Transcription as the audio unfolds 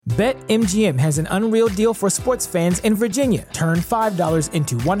BetMGM has an unreal deal for sports fans in Virginia. Turn $5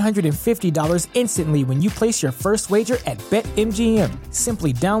 into $150 instantly when you place your first wager at BetMGM.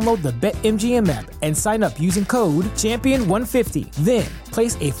 Simply download the BetMGM app and sign up using code Champion150. Then,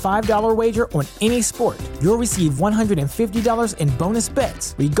 place a $5 wager on any sport. You'll receive $150 in bonus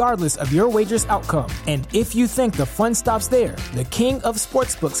bets, regardless of your wager's outcome. And if you think the fun stops there, the King of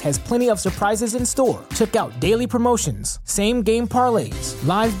Sportsbooks has plenty of surprises in store. Check out daily promotions, same-game parlays,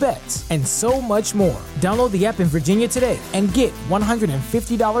 live bets, and so much more. Download the app in Virginia today and get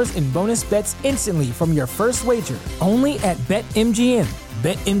 $150 in bonus bets instantly from your first wager. Only at BetMGM.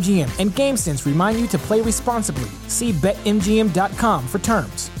 BetMGM and GameSense remind you to play responsibly. See BetMGM.com for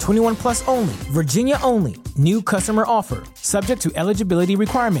terms. 21 plus only. Virginia only. New customer offer. Subject to eligibility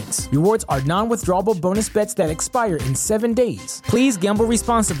requirements. Rewards are non-withdrawable bonus bets that expire in 7 days. Please gamble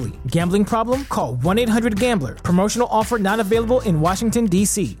responsibly. Gambling problem? Call 1-800-GAMBLER. Promotional offer not available in Washington,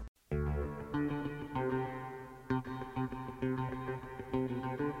 D.C.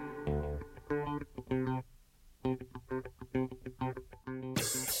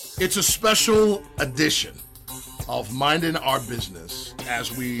 It's a special edition of Minding Our Business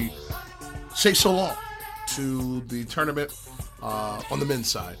as we say so long to the tournament on the men's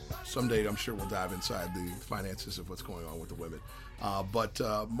side. Someday I'm sure we'll dive inside the finances of what's going on with the women. But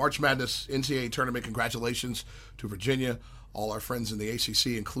March Madness NCAA tournament, congratulations to Virginia, all our friends in the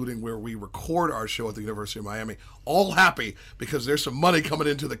ACC, including where we record our show at the University of Miami. All happy because there's some money coming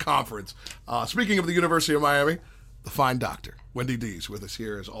into the conference. Speaking of the University of Miami, the fine doctor, Wendy Dees, with us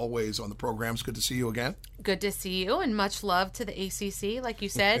here as always on the program. It's good to see you again. Good to see you, and much love to the ACC. Like you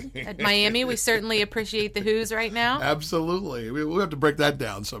said, at Miami, we certainly appreciate the Who's right now. Absolutely. We'll have to break that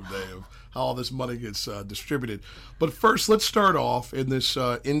down someday of how all this money gets distributed. But first, let's start off in this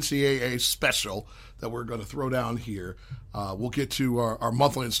NCAA special that we're going to throw down here. We'll get to our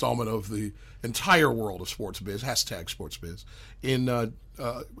monthly installment of the entire world of sports biz, hashtag sports biz.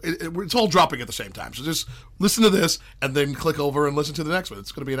 It's all dropping at the same time. So just listen to this and then click over and listen to the next one.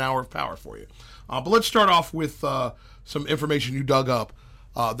 It's going to be an hour of power for you. But let's start off with some information you dug up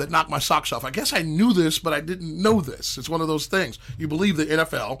that knocked my socks off. I guess I knew this, but I didn't know this. It's one of those things. You believe the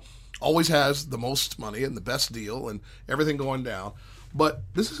NFL always has the most money and the best deal and everything going down. But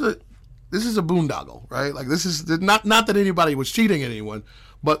this is a boondoggle, right? Like, this is not that anybody was cheating anyone,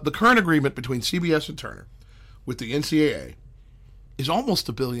 but the current agreement between CBS and Turner with the NCAA is almost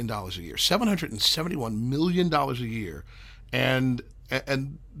 $1 billion a year, $771 million a year. And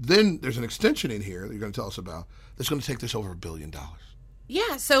then there's an extension in here that you're going to tell us about that's going to take this over $1 billion.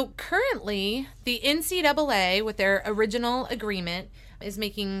 Yeah, so currently the NCAA, with their original agreement, is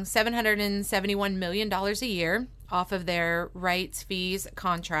making $771 million a year off of their rights fees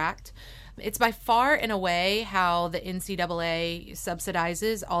contract. It's by far and away how the NCAA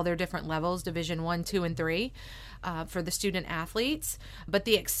subsidizes all their different levels, Division 1, 2, and 3, for the student athletes. But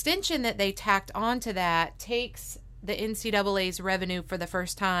the extension that they tacked onto that takes the NCAA's revenue for the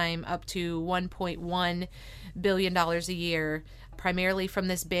first time up to $1.1 billion a year, primarily from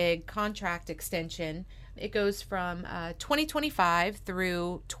this big contract extension. It goes from 2025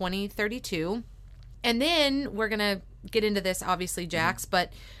 through 2032. And then we're going to get into this, obviously, Jax,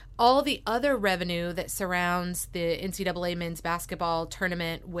 but all the other revenue that surrounds the NCAA men's basketball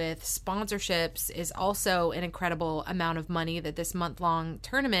tournament with sponsorships is also an incredible amount of money that this month-long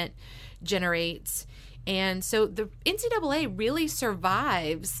tournament generates. And so the NCAA really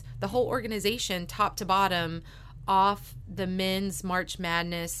survives, the whole organization, top to bottom, off the men's March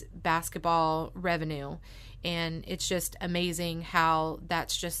Madness basketball revenue. And it's just amazing how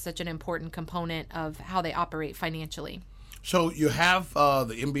that's just such an important component of how they operate financially. So you have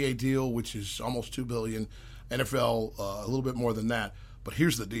the NBA deal, which is almost $2 billion, NFL a little bit more than that. But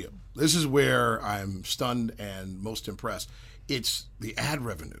here's the deal. This is where I'm stunned and most impressed. It's the ad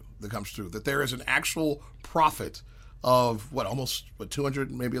revenue that comes through, that there is an actual profit of almost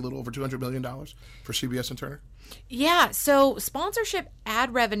 200, maybe a little over $200 million for CBS and Turner? Yeah, so sponsorship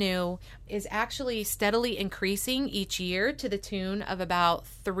ad revenue is actually steadily increasing each year to the tune of about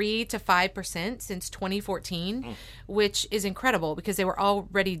 3 to 5% since 2014, which is incredible because they were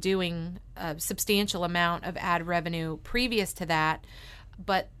already doing a substantial amount of ad revenue previous to that.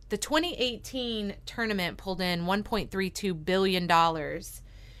 But the 2018 tournament pulled in $1.32 billion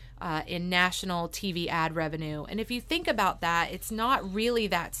in national TV ad revenue. And if you think about that, it's not really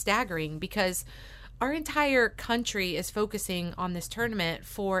that staggering because our entire country is focusing on this tournament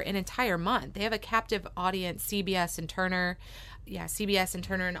for an entire month. They have a captive audience, CBS and Turner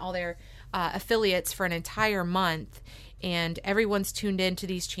and all their affiliates for an entire month. And everyone's tuned into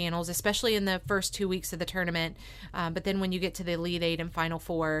these channels, especially in the first 2 weeks of the tournament. But then when you get to the Elite Eight and Final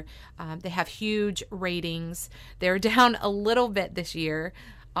Four, they have huge ratings. They're down a little bit this year.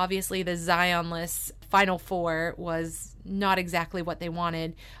 Obviously, the Zionless Final Four was not exactly what they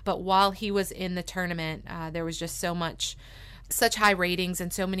wanted. But while he was in the tournament, there was just such high ratings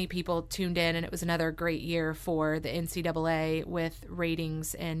and so many people tuned in, and it was another great year for the NCAA with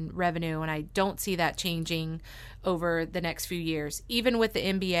ratings and revenue, and I don't see that changing over the next few years. Even with the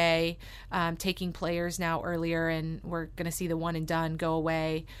NBA taking players now earlier, and we're going to see the one and done go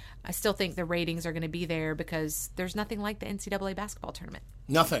away, I still think the ratings are going to be there because there's nothing like the NCAA basketball tournament.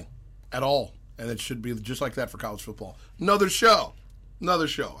 Nothing at all, and it should be just like that for college football. Another show.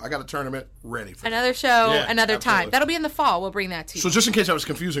 I got a tournament ready for another show, another absolutely. time. That'll be in the fall. We'll bring that to you. So just in case I was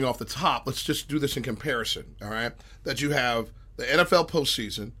confusing off the top, let's just do this in comparison, all right? That you have the NFL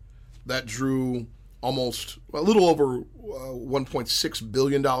postseason that drew almost a little over $1.6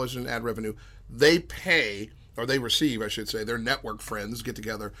 billion in ad revenue. They pay, or they receive, I should say, their network friends get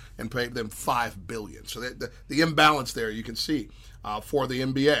together and pay them $5 billion. So the imbalance there you can see for the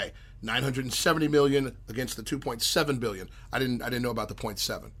NBA. $970 million against the $2.7 billion. I didn't know about the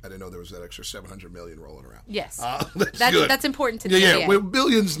 0.7. I didn't know there was that extra $700 million rolling around. Yes, that's important to yeah. Well,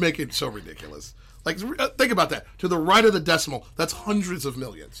 billions make it so ridiculous. Like, think about that. To the right of the decimal, that's hundreds of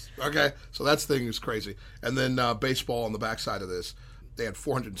millions. Okay, so that thing is crazy. And then baseball on the backside of this, they had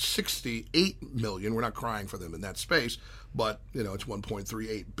 $468 million. We're not crying for them in that space, but it's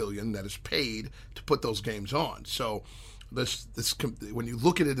 $1.38 billion that is paid to put those games on. So. This when you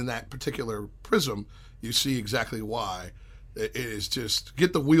look at it in that particular prism, you see exactly why it is just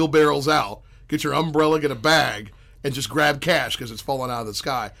get the wheelbarrows out, get your umbrella, get a bag, and just grab cash because it's falling out of the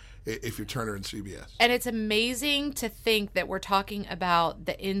sky if you're Turner and CBS. And it's amazing to think that we're talking about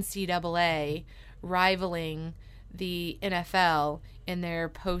the NCAA rivaling the NFL in their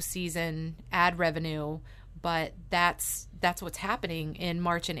postseason ad revenue, but that's what's happening in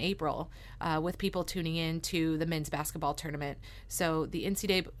March and April with people tuning in to the men's basketball tournament. So the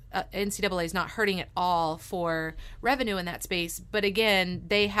NCAA is not hurting at all for revenue in that space. But again,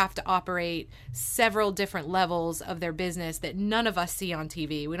 they have to operate several different levels of their business that none of us see on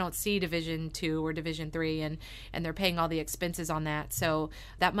TV. We don't see Division II or Division III, and they're paying all the expenses on that. So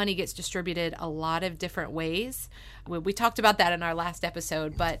that money gets distributed a lot of different ways. We talked about that in our last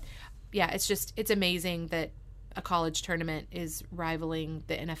episode, but yeah, it's amazing that a college tournament is rivaling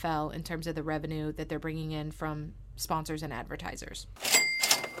the NFL in terms of the revenue that they're bringing in from sponsors and advertisers.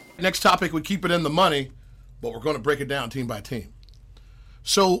 Next topic, we keep it in the money, but we're going to break it down team by team.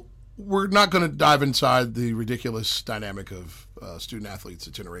 So we're not going to dive inside the ridiculous dynamic of student athletes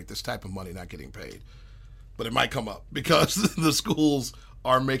that generate this type of money not getting paid. But it might come up because the schools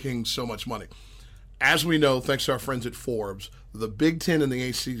are making so much money. As we know, thanks to our friends at Forbes, the Big Ten and the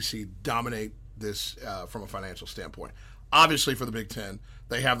ACC dominate this from a financial standpoint. Obviously, for the Big Ten,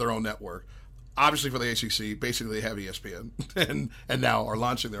 they have their own network. Obviously, for the ACC, basically they have ESPN and now are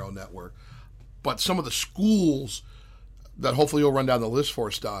launching their own network. But some of the schools that hopefully you'll run down the list for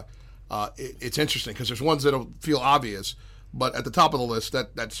us, Doc, it's interesting because there's ones that'll feel obvious, but at the top of the list,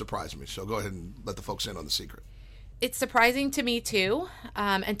 that surprised me. So go ahead and let the folks in on the secret. It's surprising to me, too,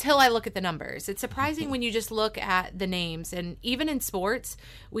 until I look at the numbers. It's surprising when you just look at the names. And even in sports,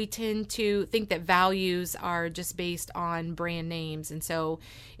 we tend to think that values are just based on brand names. And so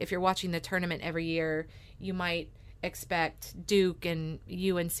if you're watching the tournament every year, you might expect Duke and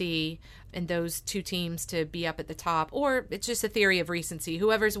UNC and those two teams to be up at the top. Or it's just a theory of recency.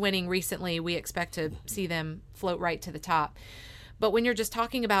 Whoever's winning recently, we expect to see them float right to the top. But when you're just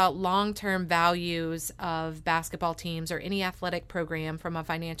talking about long-term values of basketball teams or any athletic program from a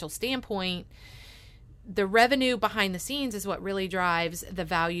financial standpoint, the revenue behind the scenes is what really drives the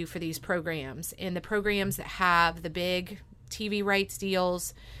value for these programs. And the programs that have the big TV rights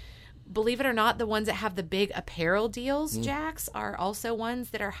deals, believe it or not, the ones that have the big apparel deals, Jax, are also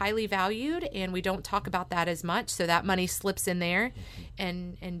ones that are highly valued, and we don't talk about that as much. So that money slips in there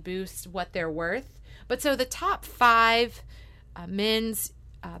and boosts what they're worth. But so the top five men's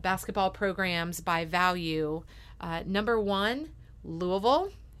basketball programs by value. Number one,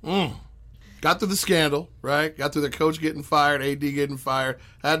 Louisville. Got through the scandal, right? Got through their coach getting fired, AD getting fired.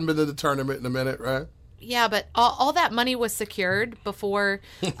 Hadn't been to the tournament in a minute, right? Yeah, but all that money was secured before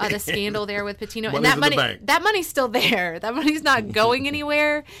the scandal there with Pitino. And that money's still there. That money's not going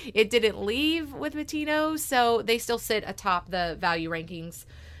anywhere. It didn't leave with Pitino, so they still sit atop the value rankings.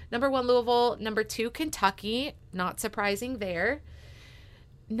 Number one, Louisville. Number two, Kentucky. Not surprising there.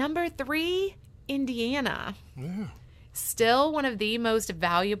 Number three, Indiana. Yeah. Still one of the most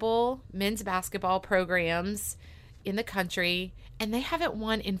valuable men's basketball programs in the country, and they haven't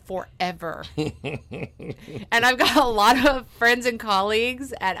won in forever. And I've got a lot of friends and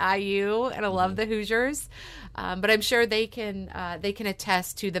colleagues at IU, and I love the Hoosiers, but I'm sure they can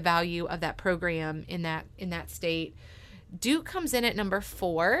attest to the value of that program in that state. Duke comes in at number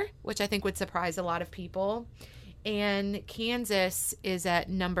 4, which I think would surprise a lot of people. And Kansas is at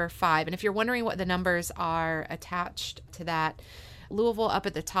number 5. And if you're wondering what the numbers are attached to that, Louisville up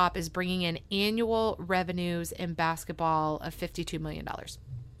at the top is bringing in annual revenues in basketball of $52 million.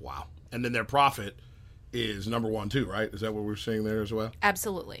 Wow. And then their profit is number 1 too, right? Is that what we're seeing there as well?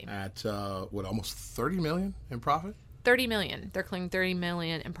 Absolutely. At almost $30 million in profit? $30 million. They're claiming $30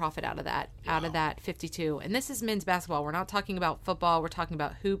 million in profit out of that, Wow. out of that 52. And this is men's basketball. We're not talking about football. We're talking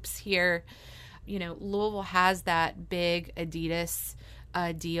about hoops here. You know, Louisville has that big Adidas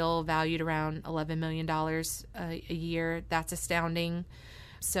deal valued around $11 million a year. That's astounding.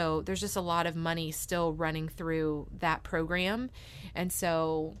 So there's just a lot of money still running through that program. And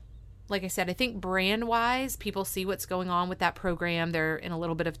so, like I said, I think brand-wise, people see what's going on with that program. They're in a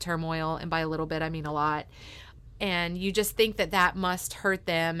little bit of turmoil, and by a little bit, I mean a lot. And you just think that must hurt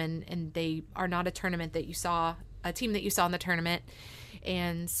them, and they are not a team that you saw in the tournament.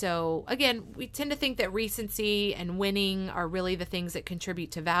 And so, again, we tend to think that recency and winning are really the things that contribute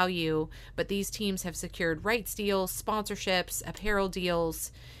to value, but these teams have secured rights deals, sponsorships, apparel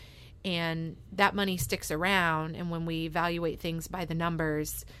deals, and that money sticks around. And when we evaluate things by the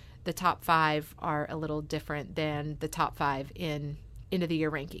numbers, the top 5 are a little different than the top 5 in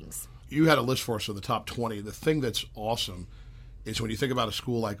end-of-the-year rankings. You had a list for us of the top 20. The thing that's awesome is when you think about a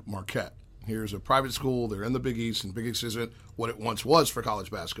school like Marquette. Here's a private school. They're in the Big East, and Big East isn't what it once was for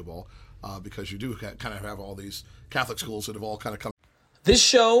college basketball because you do kind of have all these Catholic schools that have all kind of come. This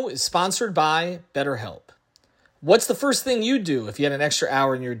show is sponsored by BetterHelp. What's the first thing you do if you had an extra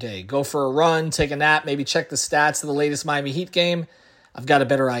hour in your day? Go for a run, take a nap, maybe check the stats of the latest Miami Heat game? I've got a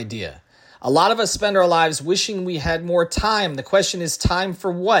better idea. A lot of us spend our lives wishing we had more time. The question is, time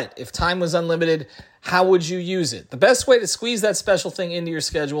for what? If time was unlimited, how would you use it? The best way to squeeze that special thing into your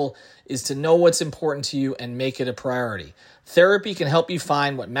schedule is to know what's important to you and make it a priority. Therapy can help you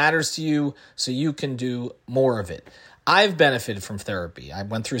find what matters to you so you can do more of it. I've benefited from therapy. I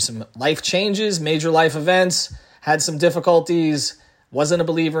went through some life changes, major life events, had some difficulties, wasn't a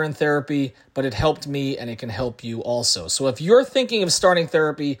believer in therapy, but it helped me and it can help you also. So if you're thinking of starting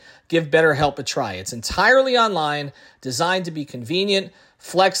therapy, give BetterHelp a try. It's entirely online, designed to be convenient,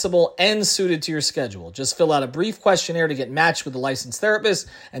 flexible, and suited to your schedule. Just fill out a brief questionnaire to get matched with a licensed therapist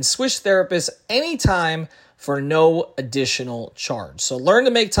and switch therapists anytime for no additional charge. So learn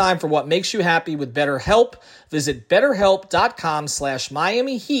to make time for what makes you happy with BetterHelp. Visit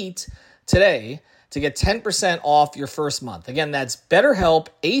BetterHelp.com/Miami Heat today to get 10% off your first month. Again, that's BetterHelp,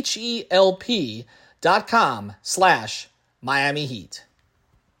 HELP.com/Miami Heat.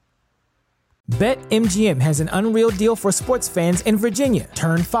 BetMGM has an unreal deal for sports fans in Virginia.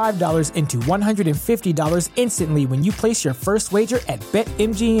 Turn $5 into $150 instantly when you place your first wager at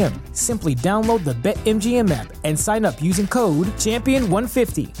BetMGM. Simply download the BetMGM app and sign up using code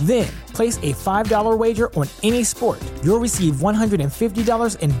Champion150. Then, place a $5 wager on any sport. You'll receive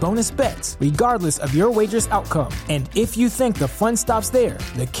 $150 in bonus bets, regardless of your wager's outcome. And if you think the fun stops there,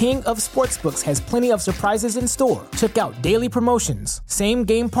 the King of Sportsbooks has plenty of surprises in store. Check out daily promotions,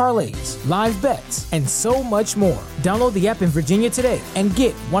 same-game parlays, live bets, and so much more. Download the app in Virginia today and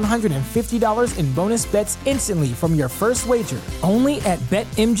get $150 in bonus bets instantly from your first wager. Only at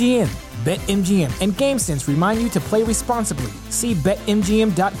BetMGM. BetMGM and GameSense remind you to play responsibly. See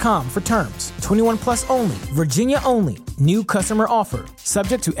BetMGM.com for terms. 21 plus only. Virginia only. New customer offer.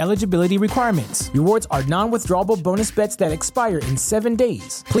 Subject to eligibility requirements. Rewards are non-withdrawable bonus bets that expire in 7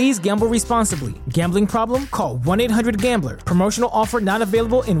 days. Please gamble responsibly. Gambling problem? Call 1-800-GAMBLER. Promotional offer not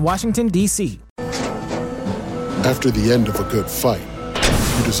available in Washington, D.C. After the end of a good fight,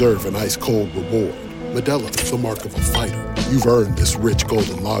 you deserve an ice-cold reward. Modelo is the mark of a fighter. You've earned this rich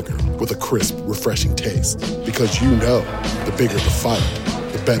golden lager with a crisp, refreshing taste. Because you know, the bigger the fight,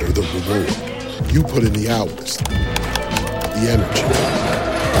 the better the reward. You put in the hours, the energy,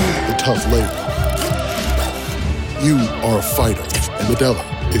 the tough labor. You are a fighter, and Modelo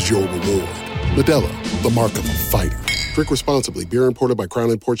is your reward. Modelo, the mark of a fighter. Drink responsibly. Beer imported by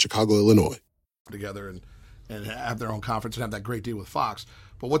Crown Imports, Chicago, Illinois. Together and have their own conference and have that great deal with Fox.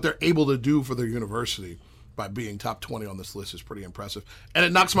 But what they're able to do for their university by being top 20 on this list is pretty impressive. And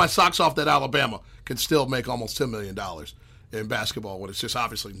it knocks my socks off that Alabama can still make almost $10 million in basketball when it's just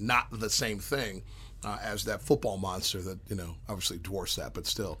obviously not the same thing. as that football monster that, obviously dwarfs that, but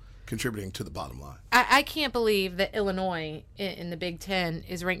still contributing to the bottom line. I can't believe that Illinois in the Big Ten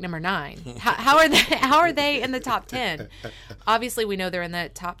is ranked number 9. How are they in the top 10? Obviously, we know they're in the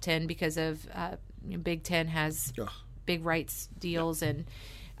top 10 because of Big Ten has big rights deals, and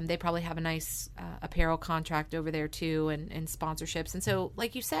they probably have a nice apparel contract over there too, and sponsorships. And so,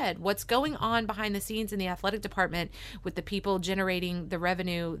 like you said, what's going on behind the scenes in the athletic department with the people generating the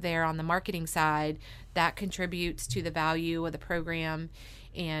revenue there on the marketing side, that contributes to the value of the program.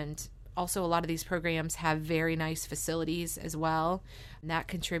 And also, a lot of these programs have very nice facilities as well, and that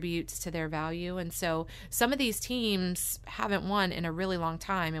contributes to their value. And so some of these teams haven't won in a really long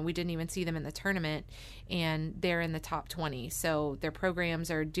time, and we didn't even see them in the tournament, and they're in the top 20. So their programs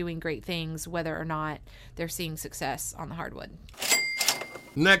are doing great things, whether or not they're seeing success on the hardwood.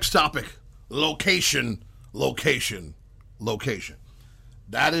 Next topic, location, location, location.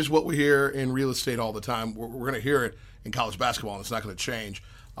 That is what we hear in real estate all the time. We're going to hear it in college basketball, and it's not going to change.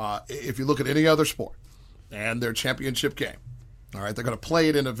 If you look at any other sport and their championship game, all right, they're going to play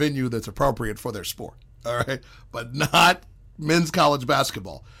it in a venue that's appropriate for their sport, all right, but not men's college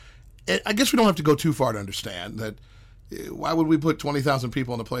basketball. I guess we don't have to go too far to understand that. Why would we put 20,000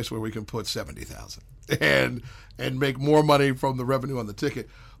 people in a place where we can put 70,000 and make more money from the revenue on the ticket?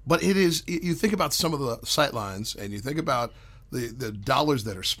 But it is, you think about some of the sightlines and you think about the dollars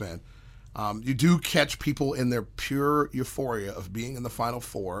that are spent. You do catch people in their pure euphoria of being in the Final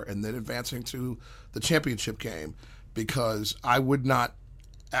Four and then advancing to the championship game, because I would not,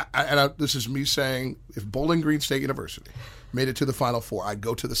 this is me saying, if Bowling Green State University made it to the Final Four, I'd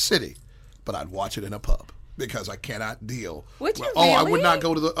go to the city, but I'd watch it in a pub because I cannot deal. Would you really? I would not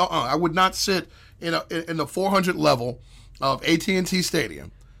go to the, I would not sit in the 400 level of AT&T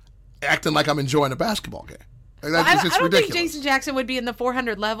Stadium acting like I'm enjoying a basketball game. I don't think Jason Jackson would be in the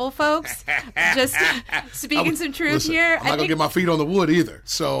 400 level, folks. Just speaking some truth here. I'm not going to get my feet on the wood either.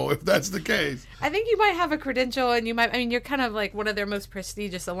 So if that's the case. I think you might have a credential, and you're kind of like one of their most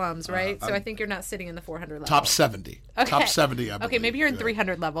prestigious alums, right? So I think you're not sitting in the 400 level. Top 70. Okay. Top 70, I believe. Okay, maybe you're in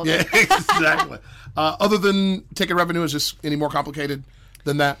 300 level. Yeah, exactly. Other than ticket revenue, is this any more complicated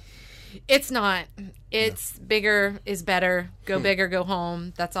than that? It's not. It's bigger is better. Go big or go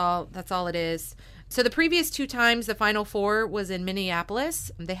home. That's all it is. So the previous 2 times the Final Four was in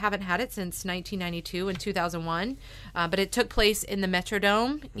Minneapolis. They haven't had it since 1992 and 2001, but it took place in the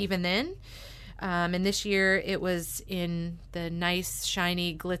Metrodome even then. And this year it was in the nice,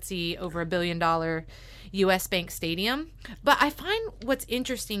 shiny, glitzy, over $1 billion U.S. Bank Stadium. But I find what's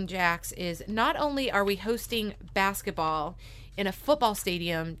interesting, Jax, is not only are we hosting basketball in a football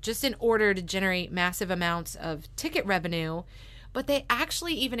stadium just in order to generate massive amounts of ticket revenue, but they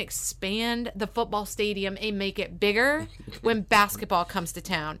actually even expand the football stadium and make it bigger when basketball comes to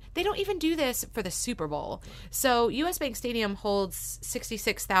town. They don't even do this for the Super Bowl. So US Bank Stadium holds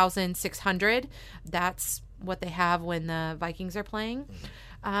 66,600. That's what they have when the Vikings are playing.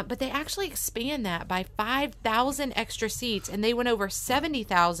 But they actually expand that by 5,000 extra seats, and they went over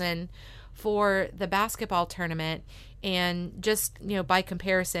 70,000 for the basketball tournament. And just, by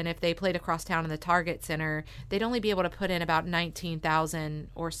comparison, if they played across town in the Target Center, they'd only be able to put in about 19,000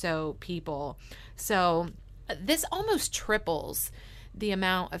 or so people. So this almost triples the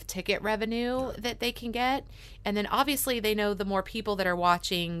amount of ticket revenue that they can get. And then obviously they know the more people that are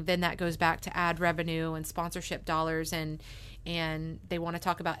watching, then that goes back to ad revenue and sponsorship dollars, and they want to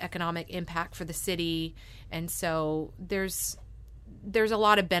talk about economic impact for the city. And so there's a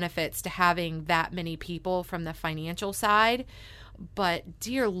lot of benefits to having that many people from the financial side. But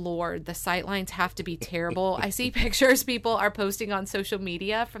dear Lord, the sightlines have to be terrible. I see pictures people are posting on social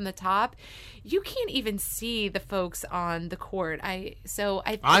media from the top. You can't even see the folks on the court.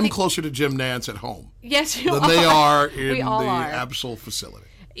 I'm closer to Jim Nantz at home. Yes, you than are. They are in the are. Absol facility.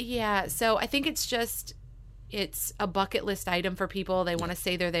 Yeah, so I think it's a bucket list item for people. They want to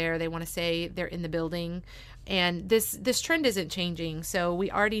say they're there. They want to say they're in the building. And this trend isn't changing. So we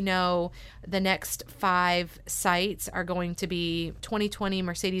already know the next 5 sites are going to be 2020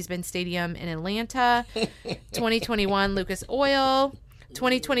 Mercedes-Benz Stadium in Atlanta, 2021 Lucas Oil,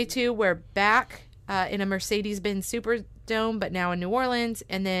 2022 we're back in a Mercedes-Benz Superdome, but now in New Orleans,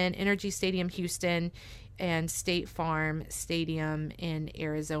 and then Energy Stadium Houston and State Farm Stadium in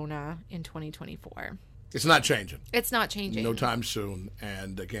Arizona in 2024. It's not changing. It's not changing. No time soon.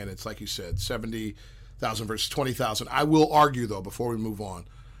 And again, it's like you said, 70,000 versus 20,000. I will argue, though, before we move on,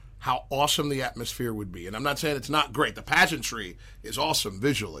 how awesome the atmosphere would be. And I'm not saying it's not great. The pageantry is awesome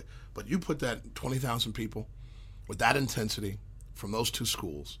visually. But you put that 20,000 people with that intensity from those 2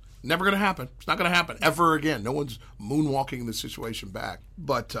 schools. Never going to happen. It's not going to happen ever again. No one's moonwalking the situation back.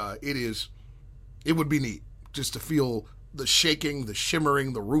 But it is It would be neat just to feel the shaking, the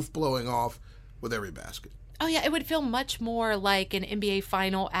shimmering, the roof blowing off with every basket. Oh, yeah, it would feel much more like an NBA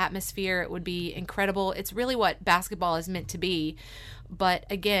final atmosphere. It would be incredible. It's really what basketball is meant to be. But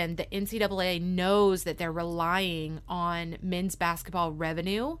again, the NCAA knows that they're relying on men's basketball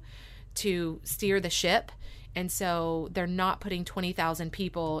revenue to steer the ship. And so they're not putting 20,000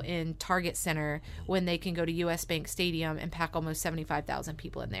 people in Target Center when they can go to US Bank Stadium and pack almost 75,000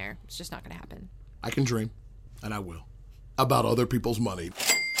 people in there. It's just not going to happen. I can dream, and I will, about other people's money.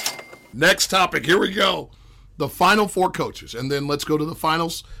 Next topic, here we go. The Final Four coaches, and then let's go to the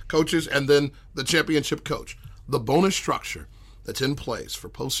finals coaches, and then the championship coach. The bonus structure that's in place for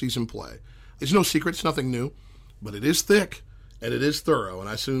postseason play is no secret. It's nothing new, but it is thick, and it is thorough, and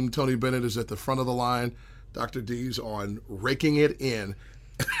I assume Tony Bennett is at the front of the line. Dr. D's on raking it in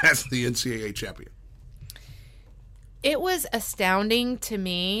as the NCAA champion. It was astounding to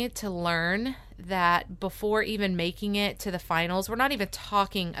me to learn that before even making it to the finals, we're not even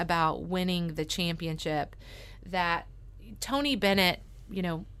talking about winning the championship, that Tony Bennett,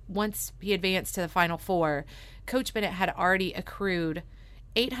 once he advanced to the Final Four, Coach Bennett had already accrued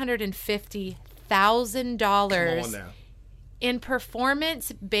 $850,000 in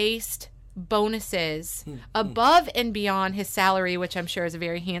performance-based bonuses above and beyond his salary, which I'm sure is a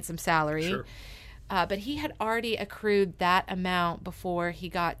very handsome salary. Sure. But he had already accrued that amount before he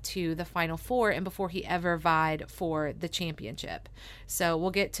got to the Final Four and before he ever vied for the championship. So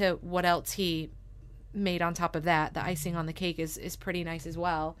we'll get to what else he made on top of that. The icing on the cake is pretty nice as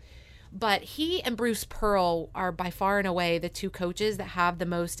well. But he and Bruce Pearl are by far and away the two coaches that have the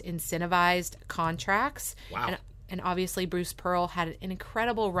most incentivized contracts. Wow. And obviously Bruce Pearl had an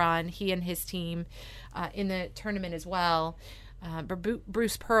incredible run, he and his team, in the tournament as well.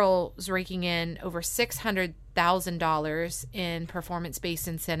 Bruce Pearl's raking in over $600,000 in performance-based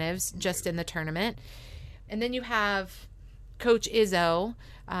incentives just in the tournament. And then you have Coach Izzo,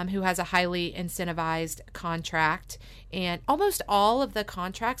 who has a highly incentivized contract. And almost all of the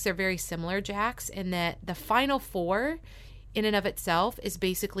contracts are very similar, Jax, in that the Final Four in and of itself is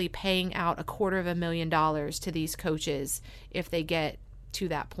basically paying out $250,000 to these coaches if they get to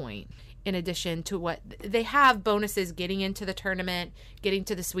that point. In addition to what they have bonuses getting into the tournament, getting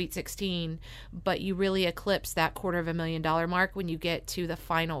to the Sweet 16, but you really eclipse that $250,000 mark when you get to the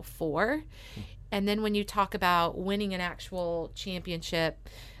Final Four. And then when you talk about winning an actual championship,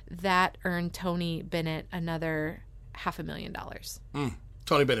 that earned Tony Bennett another $500,000.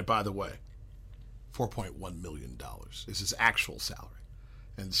 Tony Bennett, by the way, $4.1 million is his actual salary.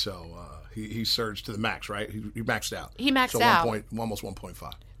 And so he surged to the max, right? He maxed out. He maxed out. Almost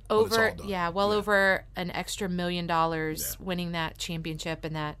 1.5. Over an extra $1 million winning that championship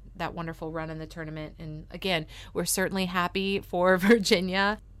and that wonderful run in the tournament. And again, we're certainly happy for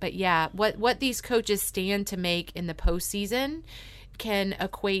Virginia. But yeah, what these coaches stand to make in the postseason can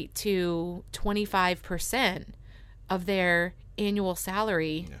equate to 25% of their annual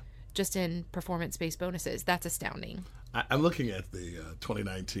salary just in performance-based bonuses. That's astounding. I'm looking at the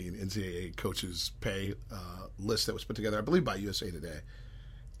 2019 NCAA coaches pay list that was put together, I believe, by USA Today.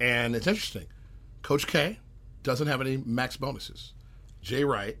 And it's interesting. Coach K doesn't have any max bonuses. Jay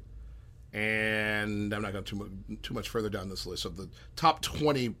Wright, and I'm not going too much further down this list of the top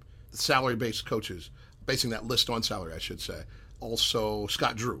 20 salary-based coaches, basing that list on salary, I should say. Also,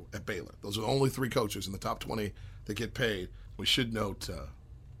 Scott Drew at Baylor. Those are the only three coaches in the top 20 that get paid. We should note,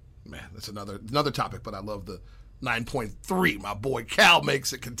 that's another topic, but I love the 9.3 my boy Cal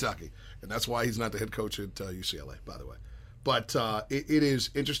makes at Kentucky, and that's why he's not the head coach at UCLA, by the way. But it is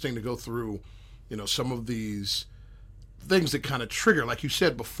interesting to go through, some of these things that kind of trigger, like you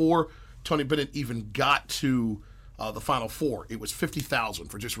said, before Tony Bennett even got to the Final Four, it was $50,000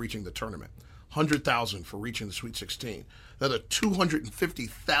 for just reaching the tournament, $100,000 for reaching the Sweet 16, another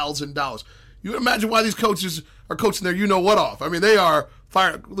 $250,000. You can imagine why these coaches are coaching their you-know-what off. I mean, they are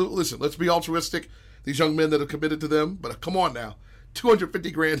fired. Listen, let's be altruistic. These young men that are committed to them, but come on now,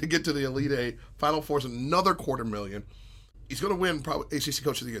 $250,000 to get to the Elite Eight. Final Four is another $250,000. He's going to win probably ACC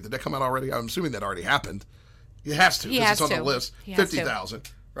Coach of the Year. Did that come out already? I'm assuming that already happened. He has to because it's on the list.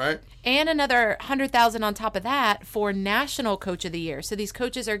 $50,000, right? And another $100,000 on top of that for National Coach of the Year. So these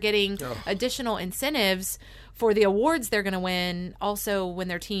coaches are getting additional incentives for the awards they're going to win. Also, when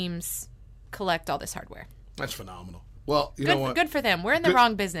their teams collect all this hardware. That's phenomenal. Well, you know what? Good for them. We're in the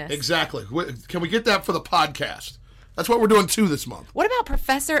wrong business. Exactly. Can we get that for the podcast? That's what we're doing too this month. What about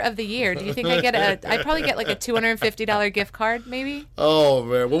Professor of the Year? Do you think I'd probably get like a $250 gift card maybe? Oh,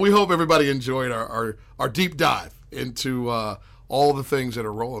 man. Well, we hope everybody enjoyed our deep dive into all the things that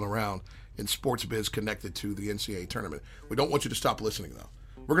are rolling around in sports biz connected to the NCAA tournament. We don't want you to stop listening, though.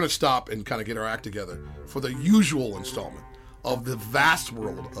 we're going to stop and kind of get our act together for the usual installment of the vast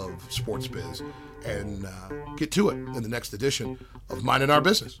world of sports biz and get to it in the next edition of Minding Our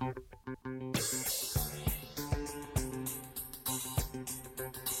Business.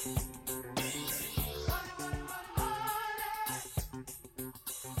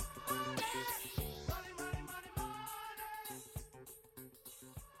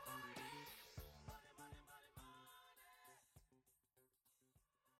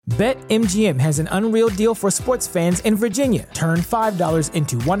 BetMGM has an unreal deal for sports fans in Virginia. Turn $5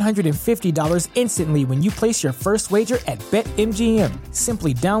 into $150 instantly when you place your first wager at BetMGM.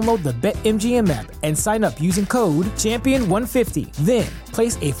 Simply download the BetMGM app and sign up using code Champion150. Then,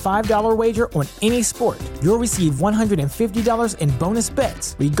 place a $5 wager on any sport. You'll receive $150 in bonus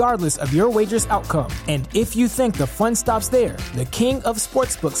bets, regardless of your wager's outcome. And if you think the fun stops there, the king of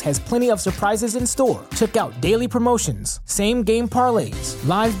sportsbooks has plenty of surprises in store. Check out daily promotions, same-game parlays,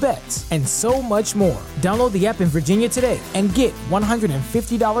 live bets, and so much more. Download the app in Virginia today and get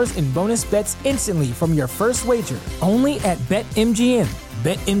 $150 in bonus bets instantly from your first wager. Only at BetMGM.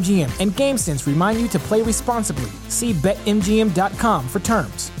 BetMGM and GameSense remind you to play responsibly. See BetMGM.com for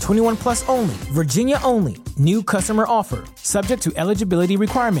terms. 21 plus only. Virginia only. New customer offer. Subject to eligibility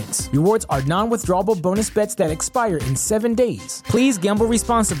requirements. Rewards are non-withdrawable bonus bets that expire in 7 days. Please gamble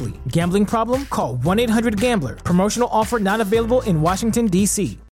responsibly. Gambling problem? Call 1-800-GAMBLER. Promotional offer not available in Washington, D.C.